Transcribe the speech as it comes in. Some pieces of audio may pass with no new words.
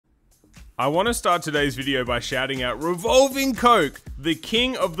I want to start today's video by shouting out Revolving Coke, the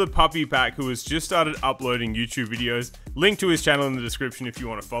king of the puppy pack, who has just started uploading YouTube videos. Link to his channel in the description if you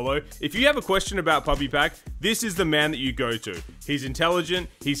want to follow. If you have a question about puppy pack, this is the man that you go to. He's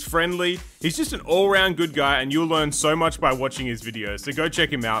intelligent, he's friendly, he's just an all-round good guy, and you'll learn so much by watching his videos, so go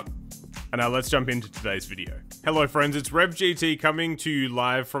check him out. And now let's jump into today's video. Hello friends, it's RevGT coming to you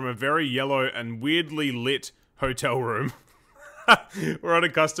live from a very yellow and weirdly lit hotel room. We're on a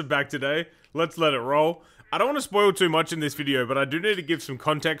custom pack today. Let's let it roll. I don't want to spoil too much in this video, but I do need to give some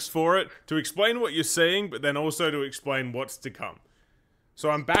context for it to explain what you're seeing, but then also to explain what's to come. So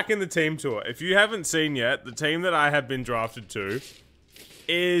I'm back in the team tour. If you haven't seen yet, the team that I have been drafted to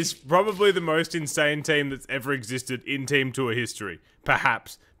is probably the most insane team that's ever existed in team tour history.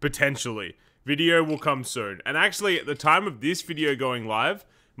 Perhaps. Potentially. Video will come soon. And actually, at the time of this video going live,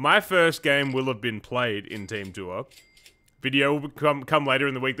 my first game will have been played in team tour. Video will come later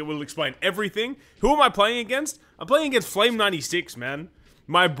in the week that will explain everything. Who am I playing against? I'm playing against Flame 96, man.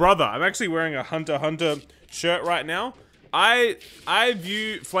 My brother. I'm actually wearing a Hunter x Hunter shirt right now. I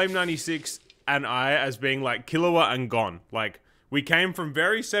view Flame 96 and I as being like Killua and Gon. Like, we came from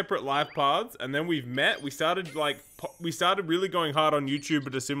very separate life paths, and then we've met. We started really going hard on YouTube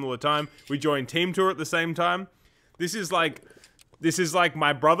at a similar time. We joined Team Tour at the same time. This is like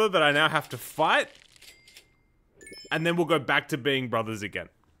my brother that I now have to fight, and then we'll go back to being brothers again.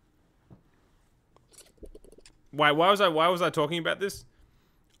 Why was I talking about this?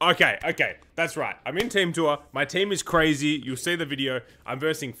 Okay, that's right. I'm in Team Tour. My team is crazy. You'll see the video. I'm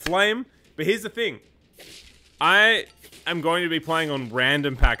versing Flame, but here's the thing. I am going to be playing on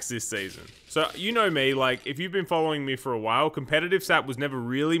random packs this season. So, you know me, like, if you've been following me for a while, competitive SAP was never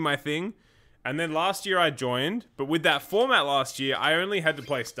really my thing. And then last year I joined, but with that format last year, I only had to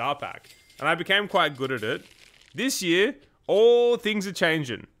play Star Pack. And I became quite good at it. This year, all things are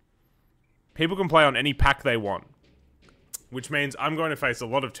changing. People can play on any pack they want. Which means I'm going to face a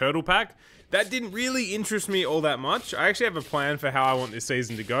lot of Turtle Pack. That didn't really interest me all that much. I actually have a plan for how I want this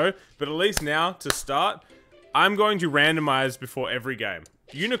season to go. But at least now, to start, I'm going to randomize before every game.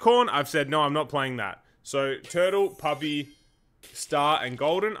 Unicorn, I've said, no, I'm not playing that. So, Turtle, Puppy, Star, and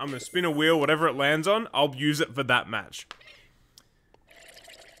Golden. I'm going to spin a wheel, whatever it lands on, I'll use it for that match.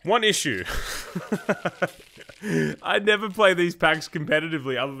 One issue. I never play these packs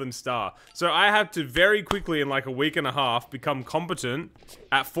competitively other than Star. So I have to very quickly, in like a week and a half, become competent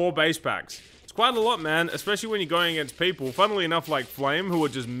at 4 base packs. It's quite a lot, man, especially when you're going against people, funnily enough, like Flame, who are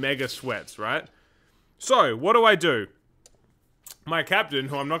just mega sweats, right? So, what do? My captain,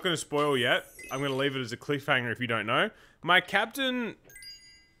 who I'm not going to spoil yet, I'm going to leave it as a cliffhanger if you don't know. My captain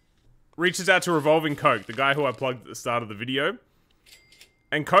reaches out to Revolving Coke, the guy who I plugged at the start of the video.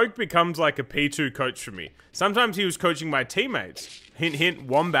 And Coke becomes like a P2 coach for me. Sometimes he was coaching my teammates. Hint, hint,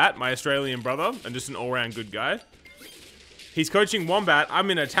 Wombat, my Australian brother, and just an all-round good guy. He's coaching Wombat.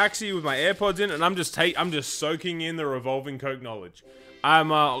 I'm in a taxi with my AirPods in, and I'm just soaking in the Revolving Coke knowledge.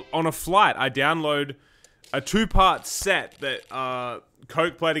 I'm on a flight. I download a 2-part set that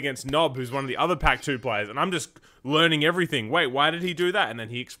Coke played against Nob, who's one of the other Pack 2 players, and I'm just learning everything. Wait, why did he do that? And then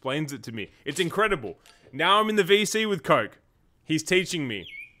he explains it to me. It's incredible. Now I'm in the VC with Coke. He's teaching me.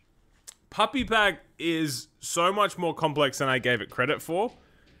 Puppy Pack is so much more complex than I gave it credit for.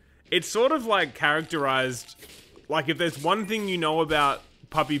 It's sort of like characterized, like if there's one thing you know about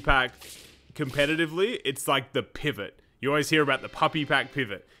Puppy Pack competitively, it's like the pivot. You always hear about the Puppy Pack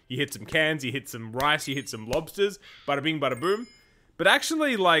pivot. You hit some cans, you hit some rice, you hit some lobsters, bada bing, bada boom. But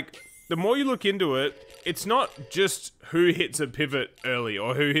actually, like, the more you look into it, it's not just who hits a pivot early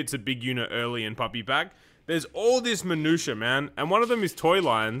or who hits a big unit early in Puppy Pack. There's all this minutia, man, and one of them is toy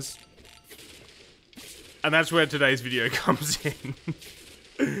lines. And that's where today's video comes in.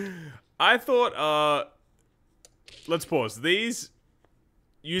 I thought, let's pause. These,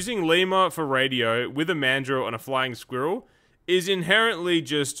 using Lima for radio with a Mandrill and a flying squirrel is inherently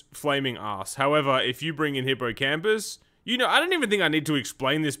just flaming ass. However, if you bring in Hippocampus, you know, I don't even think I need to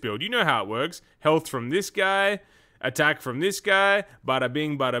explain this build. You know how it works. Health from this guy. Attack from this guy, bada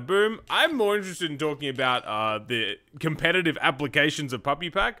bing, bada boom. I'm more interested in talking about the competitive applications of Puppy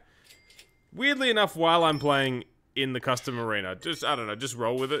Pack. Weirdly enough, while I'm playing in the custom arena, I don't know, just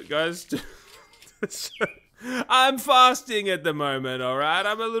roll with it, guys. I'm fasting at the moment, alright?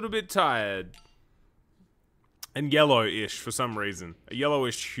 I'm a little bit tired. And yellow-ish for some reason. A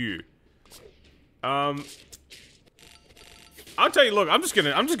yellowish hue. I'll tell you, look, I'm just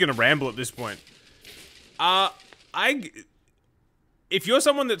gonna ramble at this point. If you're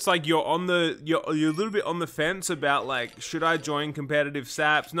someone that's like, you're a little bit on the fence about like, should I join competitive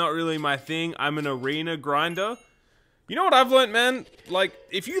SAPs? Not really my thing. I'm an arena grinder. You know what I've learned, man? Like,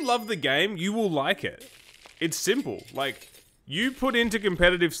 if you love the game, you will like it. It's simple. Like, you put into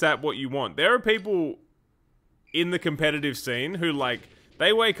competitive stat what you want. There are people in the competitive scene who, like,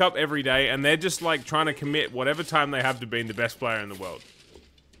 they wake up every day and they're just, like, trying to commit whatever time they have to being the best player in the world.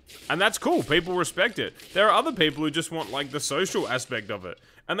 And that's cool. People respect it. There are other people who just want, like, the social aspect of it.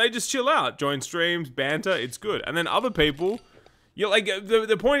 And they just chill out. Join streams, banter, it's good. And then other people, you're like,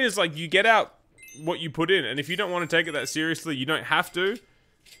 the point is, like, you get out what you put in, and if you don't want to take it that seriously, you don't have to.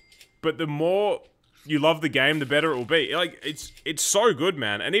 But the more you love the game, the better it will be. Like, it's so good,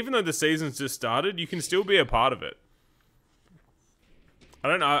 man. And even though the season's just started, you can still be a part of it. I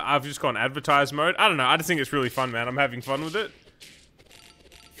don't know, I've just gone advertise mode. I don't know, I just think it's really fun, man. I'm having fun with it.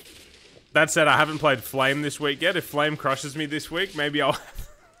 That said, I haven't played Flame this week yet. If Flame crushes me this week, maybe I'll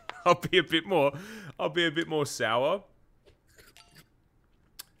be a bit more sour.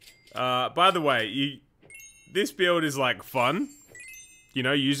 By the way, this build is like fun, you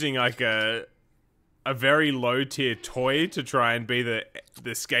know, using like a very low tier toy to try and be the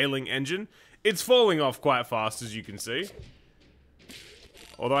scaling engine. It's falling off quite fast, as you can see.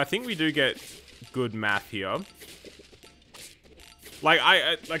 Although I think we do get good math here. Like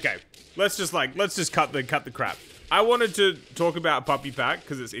okay, let's just cut the crap. I wanted to talk about Puppy Pack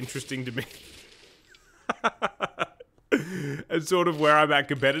because it's interesting to me. And sort of where I'm at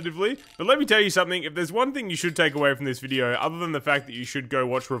competitively. But let me tell you something, if there's one thing you should take away from this video, other than the fact that you should go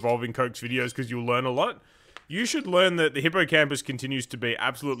watch Revolving Coke's videos because you'll learn a lot, you should learn that the hippocampus continues to be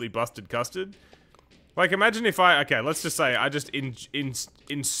absolutely busted custard. Like, imagine if okay, let's just say I just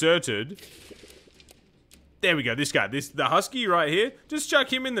inserted, there we go, this guy, the husky right here, just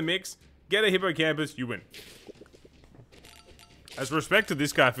chuck him in the mix, get a hippocampus, you win. As respect to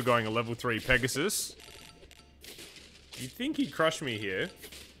this guy for going a level 3 Pegasus, you'd think he'd crush me here.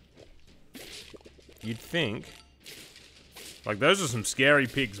 You'd think. Like, those are some scary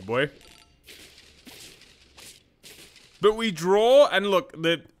pigs, boy. But we draw, and look,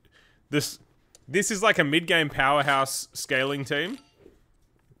 this is like a mid-game powerhouse scaling team.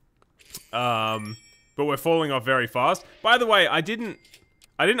 But we're falling off very fast. By the way, I didn't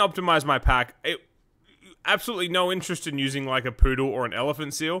optimize my pack. Absolutely no interest in using like a poodle or an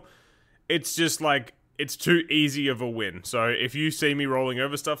elephant seal. It's just like, it's too easy of a win. So if you see me rolling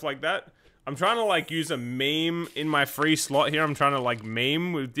over stuff like that, I'm trying to like use a meme in my free slot here. I'm trying to like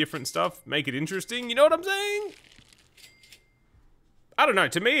meme with different stuff, make it interesting. You know what I'm saying? I don't know.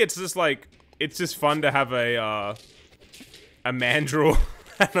 To me, it's just like, it's just fun to have a mandrill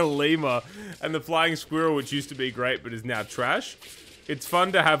and a lemur and the flying squirrel, which used to be great but is now trash. It's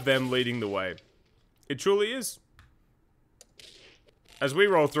fun to have them leading the way. It truly is. As we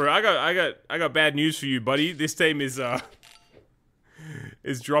roll through, I got bad news for you, buddy. This team is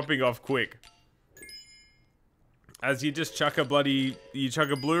dropping off quick. As you just chuck a blue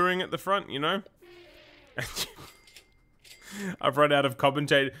ring at the front, you know? I've run out of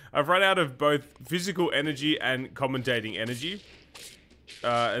commentate. I've run out of both physical energy and commentating energy.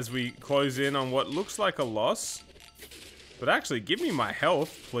 As we close in on what looks like a loss. But actually, give me my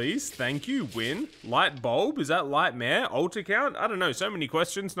health, please. Thank you. Win. Light bulb? Is that light mare? Altar count? I don't know. So many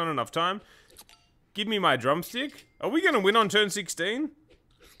questions. Not enough time. Give me my drumstick. Are we going to win on turn 16?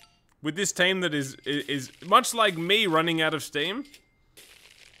 With this team that is much like me running out of steam.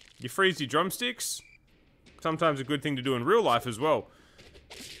 You freeze your drumsticks. Sometimes a good thing to do in real life as well.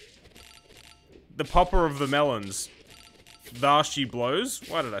 The popper of the melons. Thus she blows.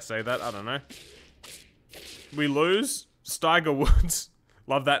 Why did I say that? I don't know. We lose. Steiger Woods.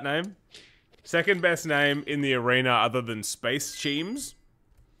 Love that name. Second best name in the arena other than Space Cheems.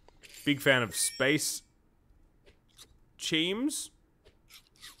 Big fan of Space Cheems.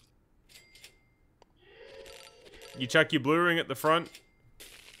 You chuck your blue ring at the front.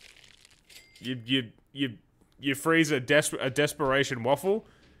 You freeze a desperation waffle.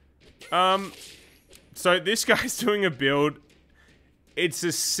 So this guy's doing a build. It's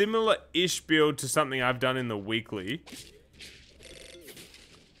a similar-ish build to something I've done in the weekly.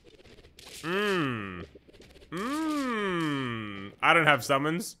 I don't have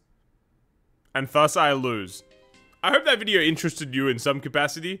summons. And thus I lose. I hope that video interested you in some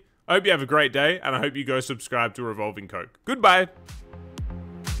capacity. I hope you have a great day, and I hope you go subscribe to Revolving Coke. Goodbye!